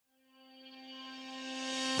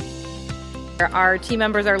Our team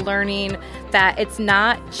members are learning that it's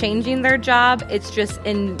not changing their job, it's just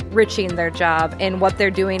enriching their job and what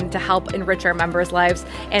they're doing to help enrich our members' lives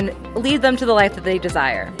and lead them to the life that they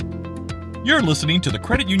desire. You're listening to the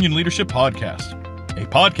Credit Union Leadership Podcast, a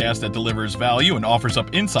podcast that delivers value and offers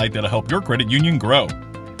up insight that'll help your credit union grow.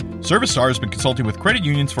 ServiceStar has been consulting with credit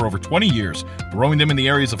unions for over 20 years, growing them in the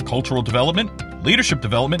areas of cultural development, leadership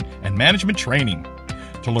development, and management training.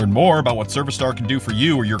 To learn more about what ServiceStar can do for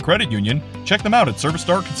you or your credit union, check them out at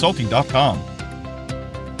ServiceStarConsulting.com.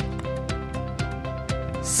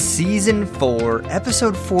 Season 4,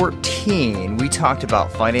 Episode 14, we talked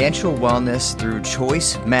about financial wellness through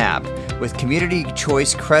Choice Map with Community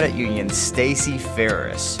Choice Credit Union Stacy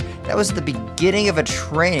Ferris. That was the beginning of a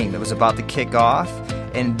training that was about to kick off,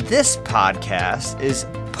 and this podcast is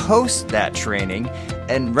post that training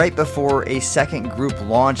and right before a second group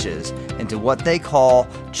launches into what they call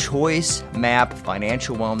Choice Map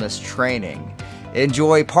Financial Wellness Training.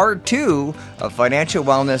 Enjoy part 2 of Financial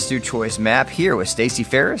Wellness through Choice Map here with Stacy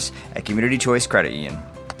Ferris at Community Choice Credit Union.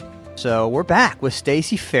 So we're back with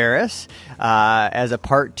Stacy Ferris as a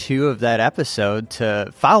part 2 of that episode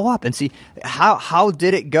to follow up and see how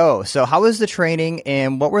did it go. So how was the training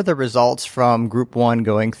and what were the results from Group 1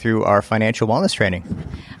 going through our financial wellness training?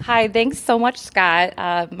 Hi, thanks so much, Scott.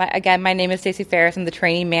 My name is Stacy Ferris. I'm the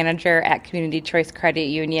training manager at Community Choice Credit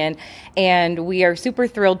Union, and we are super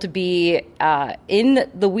thrilled to be in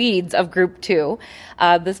the weeds of Group 2.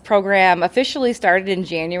 This program officially started in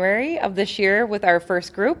January of this year with our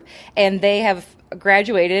first group, and they have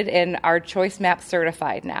graduated and are Choice Map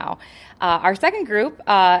certified now. Our second group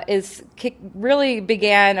really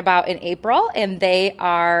began about in April, and they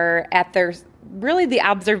are at their really the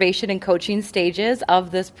observation and coaching stages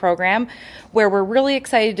of this program, where we're really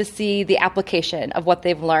excited to see the application of what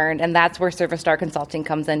they've learned, and that's where ServiceStar Consulting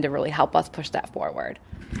comes in to really help us push that forward.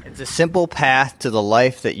 It's a simple path to the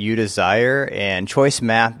life that you desire, and Choice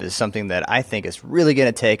Map is something that I think is really going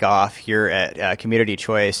to take off here at Community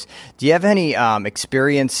Choice. Do you have any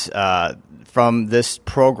experience from this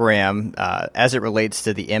program as it relates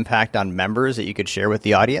to the impact on members that you could share with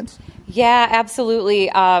the audience? Yeah, absolutely.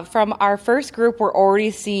 From our first group, we're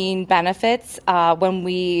already seeing benefits. When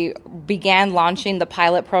we began launching the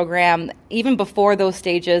pilot program, even before those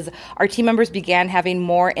stages, our team members began having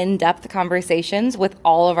more in-depth conversations with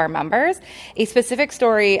all of our members. A specific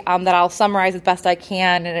story that I'll summarize as best I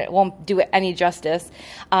can, and it won't do it any justice,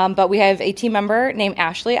 but we have a team member named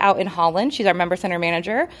Ashley out in Holland. She's our member center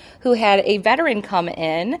manager, who had a veteran come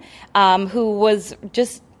in who was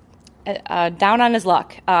just down on his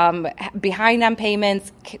luck, behind on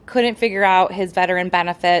payments, couldn't figure out his veteran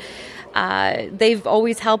benefit. They've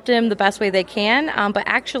always helped him the best way they can, but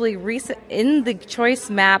actually in the Choice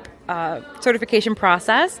Map certification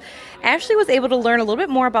process, Ashley was able to learn a little bit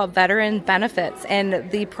more about veteran benefits and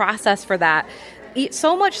the process for that.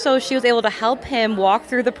 So much so she was able to help him walk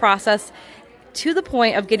through the process to the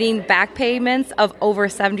point of getting back payments of over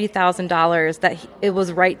 $70,000 that it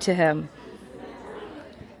was right to him.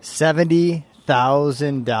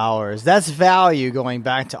 $70,000. That's value going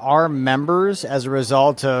back to our members as a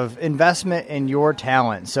result of investment in your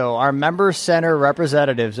talent. So our member center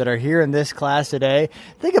representatives that are here in this class today,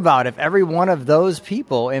 think about if every one of those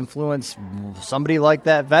people influence somebody like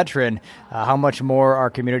that veteran, how much more our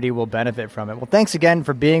community will benefit from it. Well, thanks again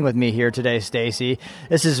for being with me here today, Stacy.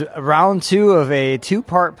 This is round 2 of a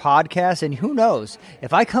 2-part podcast, and who knows,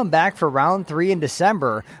 if I come back for round 3 in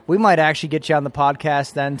December, we might actually get you on the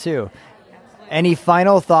podcast then too. Any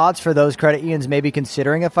final thoughts for those credit unions maybe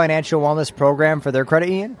considering a financial wellness program for their credit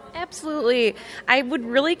union? Absolutely. I would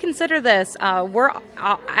really consider this. We're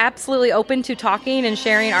absolutely open to talking and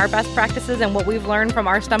sharing our best practices and what we've learned from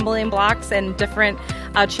our stumbling blocks and different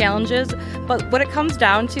challenges. But what it comes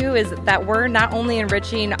down to is that we're not only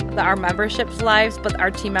enriching our membership's lives, but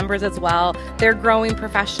our team members as well. They're growing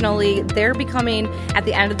professionally. They're becoming, at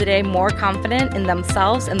the end of the day, more confident in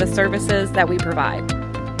themselves and the services that we provide.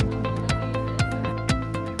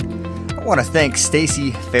 I want to thank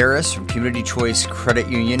Stacy Ferris from Community Choice Credit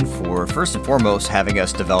Union for, first and foremost, having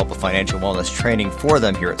us develop a financial wellness training for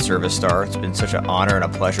them here at ServiceStar. It's been such an honor and a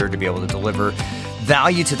pleasure to be able to deliver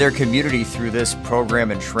value to their community through this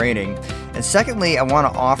program and training. And secondly, I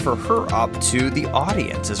want to offer her up to the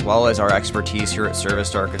audience, as well as our expertise here at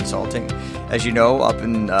ServiceStar Consulting. As you know, up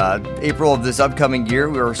in April of this upcoming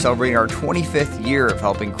year, we are celebrating our 25th year of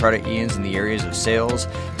helping credit unions in the areas of sales,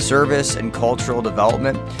 service, and cultural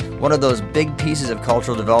development. One of those big pieces of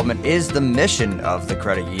cultural development is the mission of the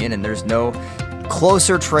credit union, and there's no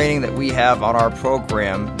closer training that we have on our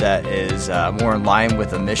program that is more in line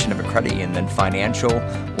with the mission of a credit union than financial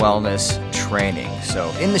wellness training.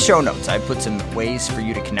 So in the show notes, I put some ways for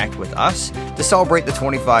you to connect with us to celebrate the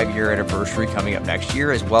 25-year anniversary coming up next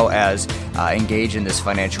year, as well as engage in this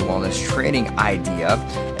financial wellness training idea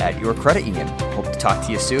at your credit union. Hope to talk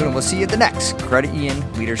to you soon, and we'll see you at the next Credit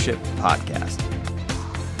Union Leadership Podcast.